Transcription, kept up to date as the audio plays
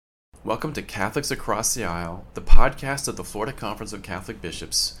Welcome to Catholics Across the Aisle, the podcast of the Florida Conference of Catholic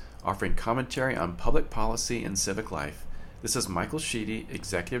Bishops, offering commentary on public policy and civic life. This is Michael Sheedy,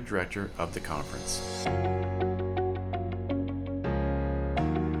 Executive Director of the conference.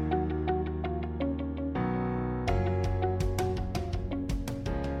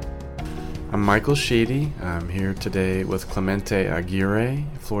 I'm Michael Sheedy. I'm here today with Clemente Aguirre,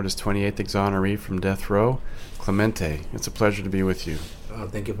 Florida's 28th exoneree from death row. Clemente, it's a pleasure to be with you. Oh,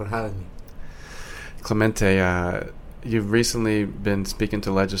 thank you for having me. Clemente, you've recently been speaking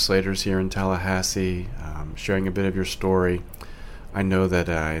to legislators here in Tallahassee, sharing a bit of your story. I know that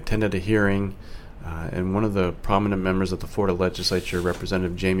I attended a hearing, and one of the prominent members of the Florida legislature,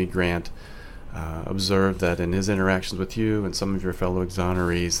 Representative Jamie Grant, observed that in his interactions with you and some of your fellow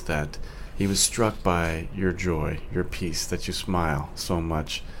exonerees that he was struck by your joy, your peace, that you smile so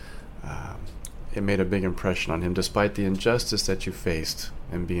much. It made a big impression on him, despite the injustice that you faced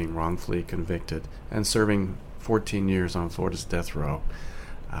and being wrongfully convicted and serving 14 years on Florida's death row.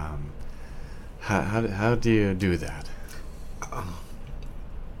 How do you do that?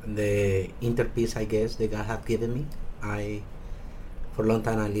 The inner peace, I guess, that God have given me. For a long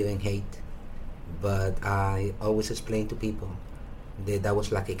time, I live in hate, but I always explain to people that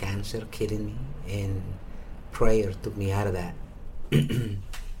was like a cancer killing me, and prayer took me out of that.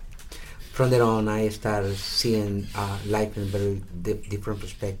 From there on, I started seeing life in a very different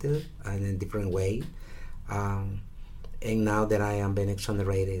perspective and in a different way. And now that I am being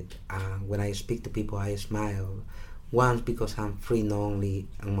exonerated, when I speak to people, I smile. Once because I'm free not only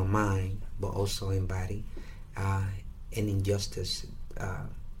in my mind, but also in body. And injustice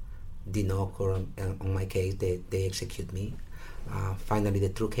did not occur on my case. They execute me. Finally, the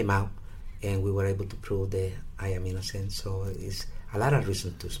truth came out, and we were able to prove that I am innocent. So it's a lot of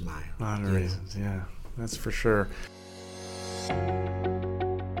reasons to smile. A lot of reasons, yeah. That's for sure.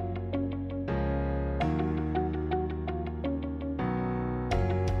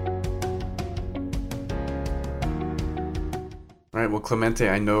 All right, well, Clemente,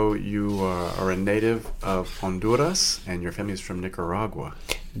 I know you are a native of Honduras, and your family is from Nicaragua.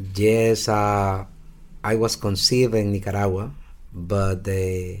 Yes, I was conceived in Nicaragua, but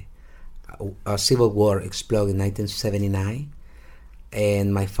a civil war exploded in 1979,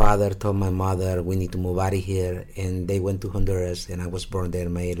 and my father told my mother, we need to move out of here, and they went to Honduras, and I was born there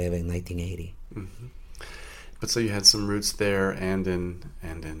May 11, 1980. Mm-hmm. But so you had some roots there and in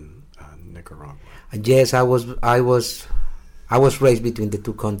Nicaragua. Yes, I was raised between the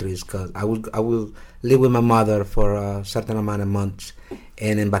two countries, because I will live with my mother for a certain amount of months,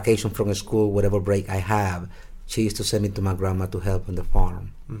 and in vacation from school, whatever break I have, she used to send me to my grandma to help on the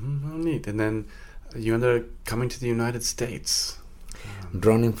farm. Mm-hmm. Oh, neat. And then you ended up coming to the United States.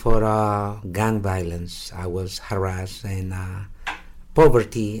 Running for gang violence. I was harassed and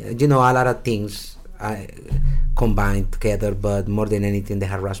poverty. A lot of things combined together, but more than anything, the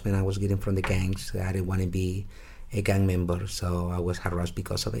harassment I was getting from the gangs. I didn't want to be a gang member, so I was harassed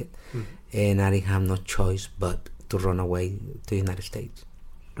because of it. Mm-hmm. And I didn't have no choice but to run away to the United States.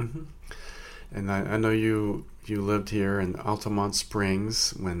 Mm-hmm. And I know you lived here in Altamont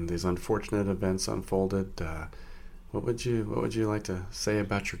Springs when these unfortunate events unfolded. What would you like to say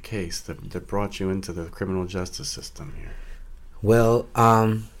about your case that brought you into the criminal justice system here? Well,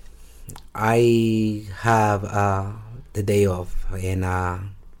 I have the day off, and I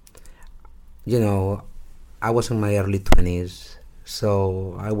was in my early 20s,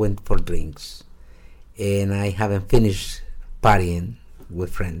 so I went for drinks, and I haven't finished partying with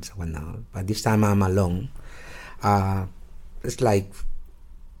friends and whatnot. But this time I'm alone. It's like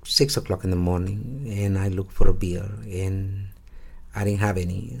 6 o'clock in the morning, and I look for a beer, and I didn't have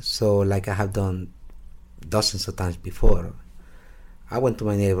any. So, like I have done dozens of times before, I went to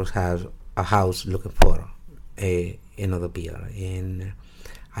my neighbor's house looking for another beer, and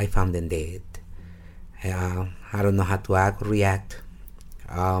I found them dead. I don't know how to act or react.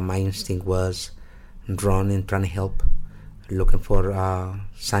 My instinct was run and trying to help, looking for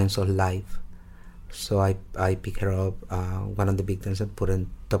signs of life. So I picked her up, one of the victims, and put on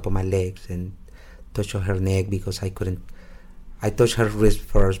top of my legs and touched her neck because I couldn't. I touched her wrist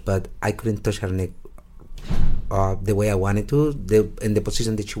first, but I couldn't touch her neck the way I wanted to, in the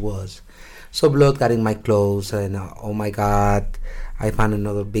position that she was. So blood got in my clothes, and oh my God, I found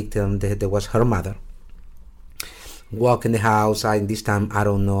another victim that was her mother. Walk in the house, this time I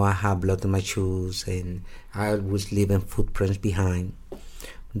don't know, I have blood on my shoes, and I was leaving footprints behind.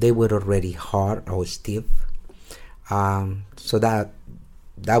 They were already hard or stiff, so that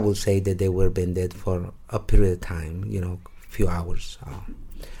will say that they were been dead for a period of time, few hours.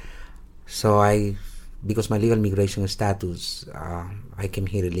 So I because my legal immigration status, I came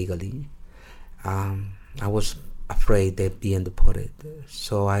here illegally. I was afraid of being deported,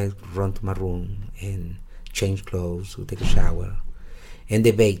 so I run to my room and change clothes, to take a shower, and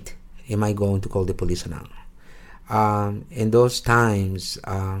debate: am I going to call the police or not? In those times,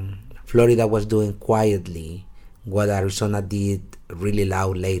 Florida was doing quietly what Arizona did really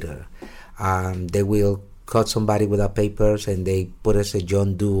loud later. They will caught somebody without papers and they put us a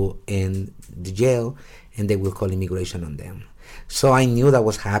John Doe in the jail, and they will call immigration on them. So I knew that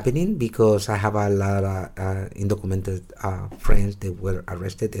was happening because I have a lot of undocumented friends that were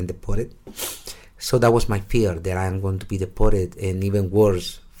arrested and deported. So that was my fear, that I'm going to be deported, and even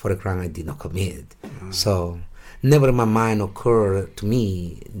worse, for a crime I did not commit. Mm-hmm. So never in my mind occurred to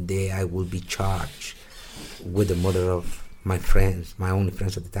me that I would be charged with the murder of my friends, my only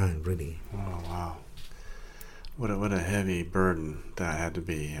friends at the time, really. Oh, wow. What a heavy burden that had to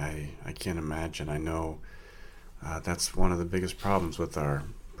be. I can't imagine. I know that's one of the biggest problems with our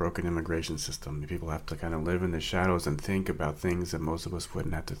broken immigration system. People have to kind of live in the shadows and think about things that most of us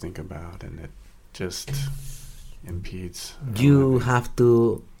wouldn't have to think about, and it just impedes. You have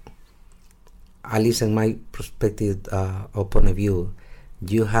to, at least in my perspective or point of view,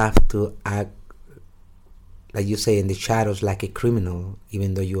 you have to act, like you say, in the shadows like a criminal,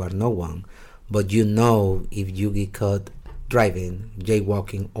 even though you are no one. But you know, if you get caught driving,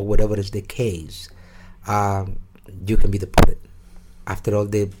 jaywalking, or whatever is the case, you can be deported after all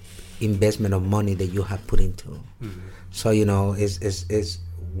the investment of money that you have put into. Mm-hmm. So, you know,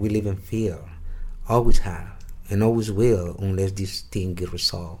 we live in fear. Always have, and always will, unless this thing get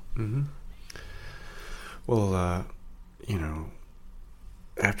resolved. Mm-hmm. Well, you know,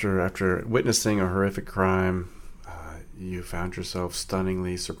 after witnessing a horrific crime, you found yourself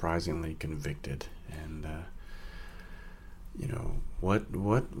stunningly, surprisingly convicted, and you know,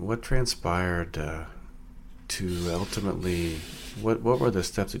 what transpired to ultimately, what were the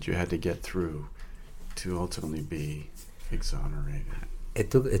steps that you had to get through to ultimately be exonerated? It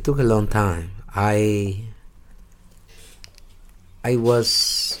took a long time. I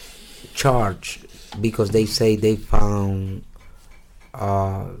was charged because they say they found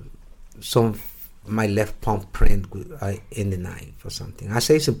my left palm print in the knife or something. I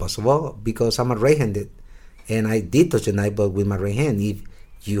say it's impossible because I'm a right-handed, and I did touch the knife, but with my right hand. If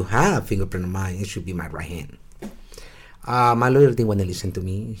you have fingerprint of mine, it should be my right hand. My lawyer didn't want to listen to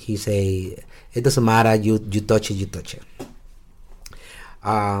me. He say, it doesn't matter, you touch it, you touch it.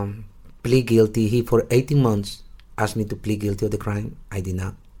 Plead guilty. He, for 18 months, asked me to plead guilty of the crime. I did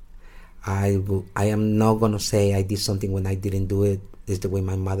not. I am not going to say I did something when I didn't do it. It's the way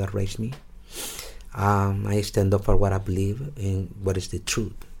my mother raised me. I stand up for what I believe and what is the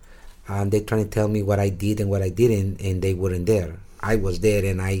truth. They trying to tell me what I did and what I didn't, and they weren't there. I was there,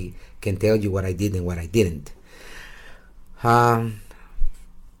 and I can tell you what I did and what I didn't. Fast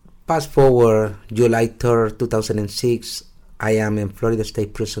forward, July 3rd, 2006, I am in Florida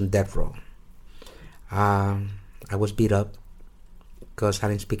State Prison death row. I was beat up because I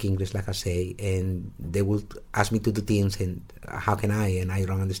didn't speak English, like I say, and they would ask me to do things, and how can I? And I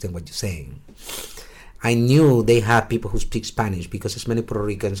don't understand what you're saying. I knew they had people who speak Spanish because there's many Puerto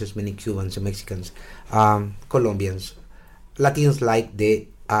Ricans, there's many Cubans and Mexicans, Colombians, Latinos like they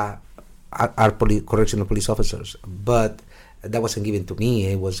are correctional police officers, but that wasn't given to me.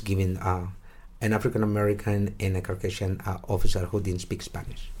 It was given an African American and a Caucasian officer who didn't speak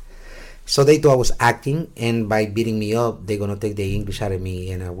Spanish. So they thought I was acting, and by beating me up, they're gonna take the English out of me,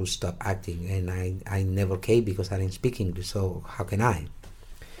 and I will stop acting. And I never came because I didn't speak English. So how can I?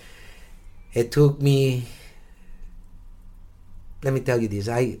 It took me. Let me tell you this.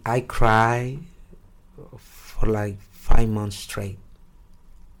 I cried for like 5 months straight,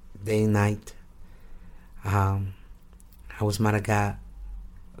 day and night. I was mad at God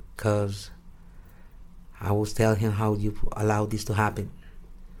because I was telling him, how you allow this to happen.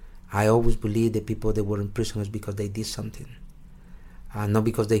 I always believed that people that were in prisoners because they did something, not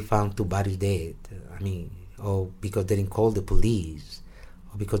because they found 2 bodies dead. Or because they didn't call the police,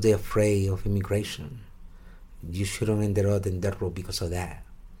 or because they're afraid of immigration. You shouldn't end up in death row because of that.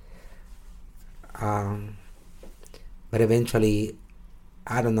 But eventually,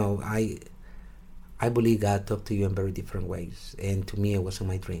 I don't know, I believe God talked to you in very different ways, and to me it was in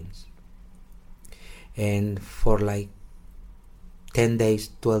my dreams. And for like 10 days,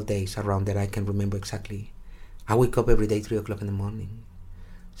 12 days, around that, I can remember exactly. I wake up every day 3 o'clock in the morning,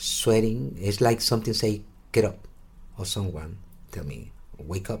 sweating. It's like something say, get up, or someone tell me,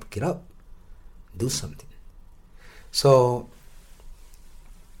 wake up, get up, do something. So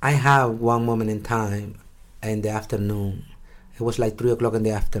I have one moment in time in the afternoon. It was like 3 o'clock in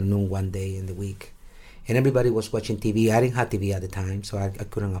the afternoon one day in the week, and everybody was watching TV. I didn't have TV at the time, so I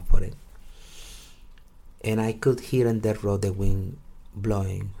couldn't afford it. And I could hear in that road the wind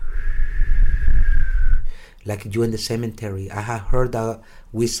blowing, like you in the cemetery. I had heard a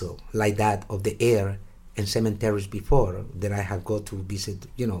whistle like that of the air in cemeteries before that I had go to visit,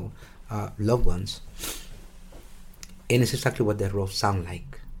 loved ones. And it's exactly what the road sound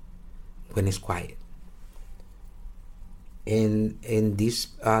like when it's quiet. And this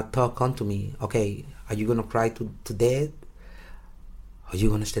thought come to me, okay, are you gonna cry to death? Or are you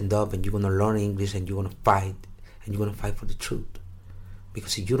gonna stand up and you're gonna learn English and you're gonna fight and you're gonna fight for the truth?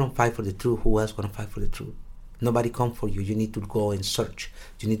 Because if you don't fight for the truth, who else gonna fight for the truth? Nobody come for you. You need to go and search.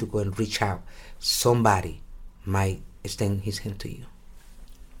 You need to go and reach out. Somebody might extend his hand to you.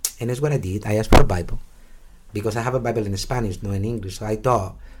 And that's what I did. I asked for a Bible because I have a Bible in Spanish, not in English. So I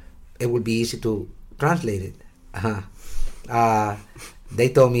thought it would be easy to translate it. They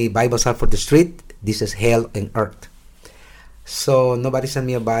told me Bibles are for the street. This is hell and earth. So nobody sent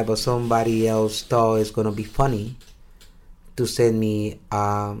me a Bible. Somebody else thought it's going to be funny to send me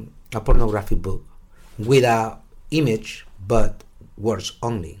a pornography book without image but words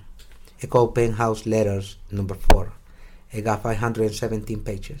only. It called Penthouse Letters number 4. It got 517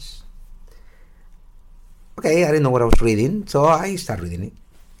 pages. Okay, I didn't know what I was reading, so I started reading it.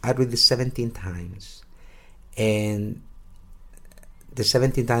 I read it 17 times. And the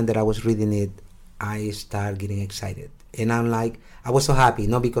 17th time that I was reading it, I started getting excited. And I'm like, I was so happy,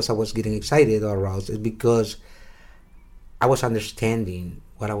 not because I was getting excited or aroused, it's because I was understanding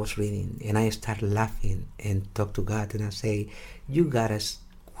what I was reading. And I started laughing and talk to God. And I say, you got a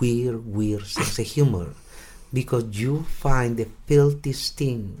weird sense of humor because you find the filthiest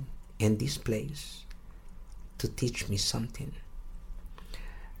thing in this place to teach me something.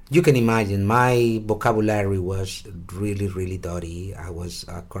 You can imagine my vocabulary was really, really dirty. I was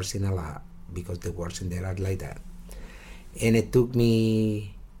cursing a lot because the words in there are like that. And it took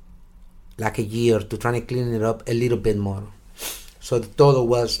me like a year to try to clean it up a little bit more. So the total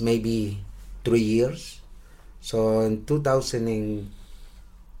was maybe 3 years. So in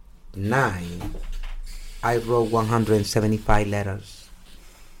 2009, I wrote 175 letters.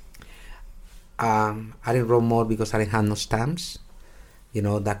 I didn't write more because I didn't have no stamps.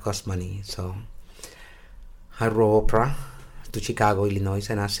 That cost money. So I wrote Oprah to Chicago, Illinois,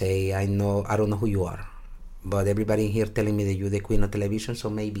 and I say, I don't know who you are, but everybody in here telling me that you're the queen of television, so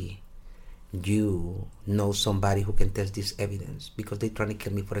maybe you know somebody who can test this evidence because they're trying to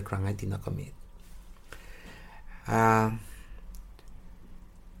kill me for a crime I did not commit. Past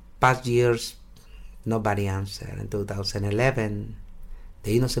years, nobody answered. In 2011,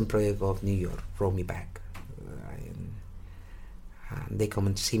 the Innocent Project of New York wrote me back. They come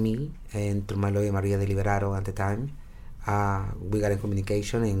and see me, and through my lawyer Maria de Liberato at the time, we got in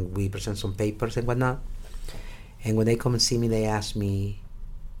communication and we present some papers and whatnot. And when they come and see me, they ask me,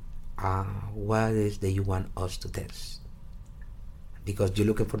 what is that you want us to test? Because you're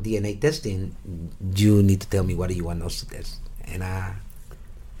looking for DNA testing, you need to tell me what do you want us to test. And I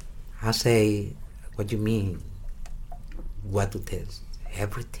say, what do you mean? What to test?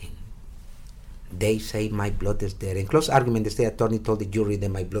 Everything. They say my blood is there. In close argument, the state attorney told the jury that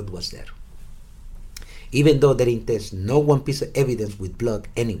my blood was there. Even though they didn't test no one piece of evidence with blood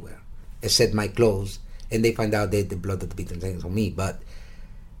anywhere, except my clothes, and they find out that the blood of the victims is on me. But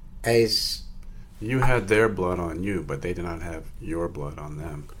as you had their blood on you, but they did not have your blood on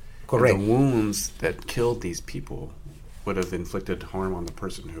them. Correct. And the wounds that killed these people would have inflicted harm on the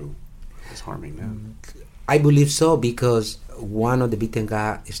person who was harming them. I believe so because one of the victims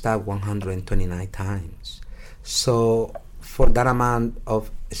got stabbed 129 times. So for that amount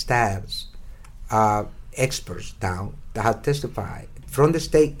of stabs, experts now that have testified from the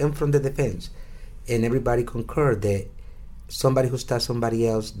state and from the defense, and everybody concurred that somebody who stabbed somebody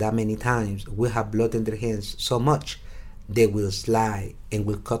else that many times will have blood in their hands so much they will slide and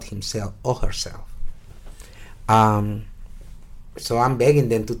will cut himself or herself. So I'm begging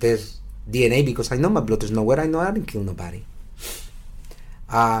them to test DNA because I know my blood is nowhere. I know I didn't kill nobody.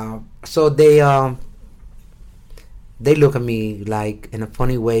 So they look at me like in a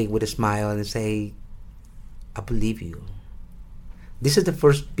funny way with a smile and say, I believe you. This is the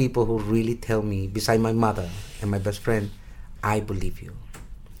first people who really tell me, beside my mother and my best friend, I believe you.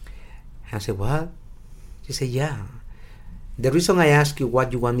 And I said, what? She said, yeah. The reason I ask you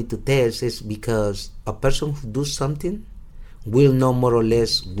what you want me to test is because a person who does something will know more or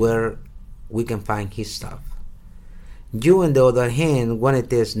less where we can find his stuff. You, on the other hand, want to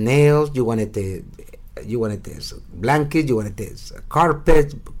test nails, you want to test blankets, you want to test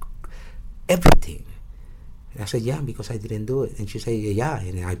carpet, everything. And I said, yeah, because I didn't do it. And she said, yeah,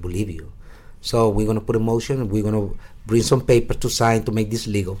 and I believe you. So we're going to put a motion. We're going to bring some papers to sign to make this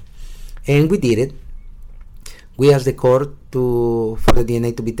legal. And we did it. We asked the court for the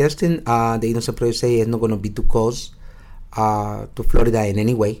DNA to be tested. The Innocent Project say it's not going to be too close to Florida in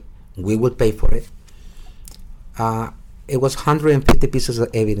any way. We will pay for it. It was 150 pieces of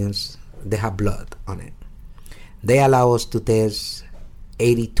evidence. They have blood on it. They allow us to test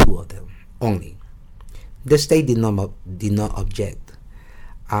 82 of them only. The state did not object.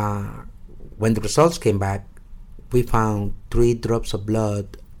 When the results came back, we found 3 drops of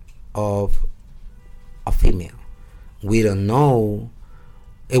blood of a female. We don't know.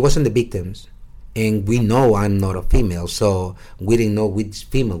 It wasn't the victims, and we know I'm not a female, so we didn't know which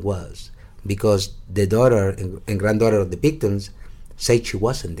female was, because the daughter and granddaughter of the victims said she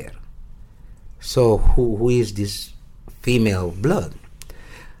wasn't there. So who is this female blood?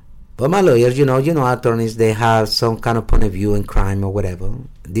 But my lawyers, you know, attorneys, they have some kind of point of view in crime or whatever.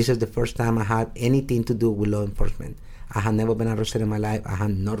 This is the first time I had anything to do with law enforcement. I have never been arrested in my life. I have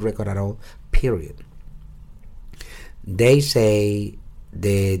no record at all, period. They say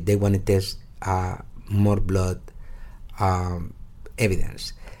they want to test more blood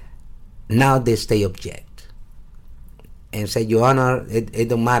evidence. Now they stay object and say, Your Honor, it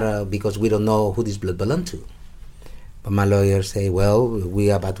don't matter because we don't know who this blood belonged to. But my lawyers say, well, we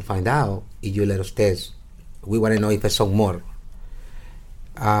are about to find out if you let us test. We want to know if there's some more.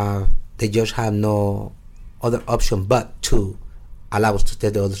 The judge have no other option but to allow us to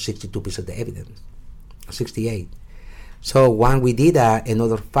test the other 62 pieces of the evidence, 68. So when we did that,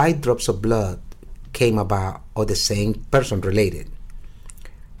 another 5 drops of blood came about of the same person related.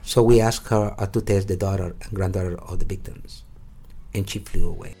 So we asked her to test the daughter and granddaughter of the victims, and she flew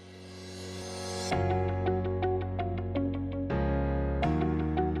away.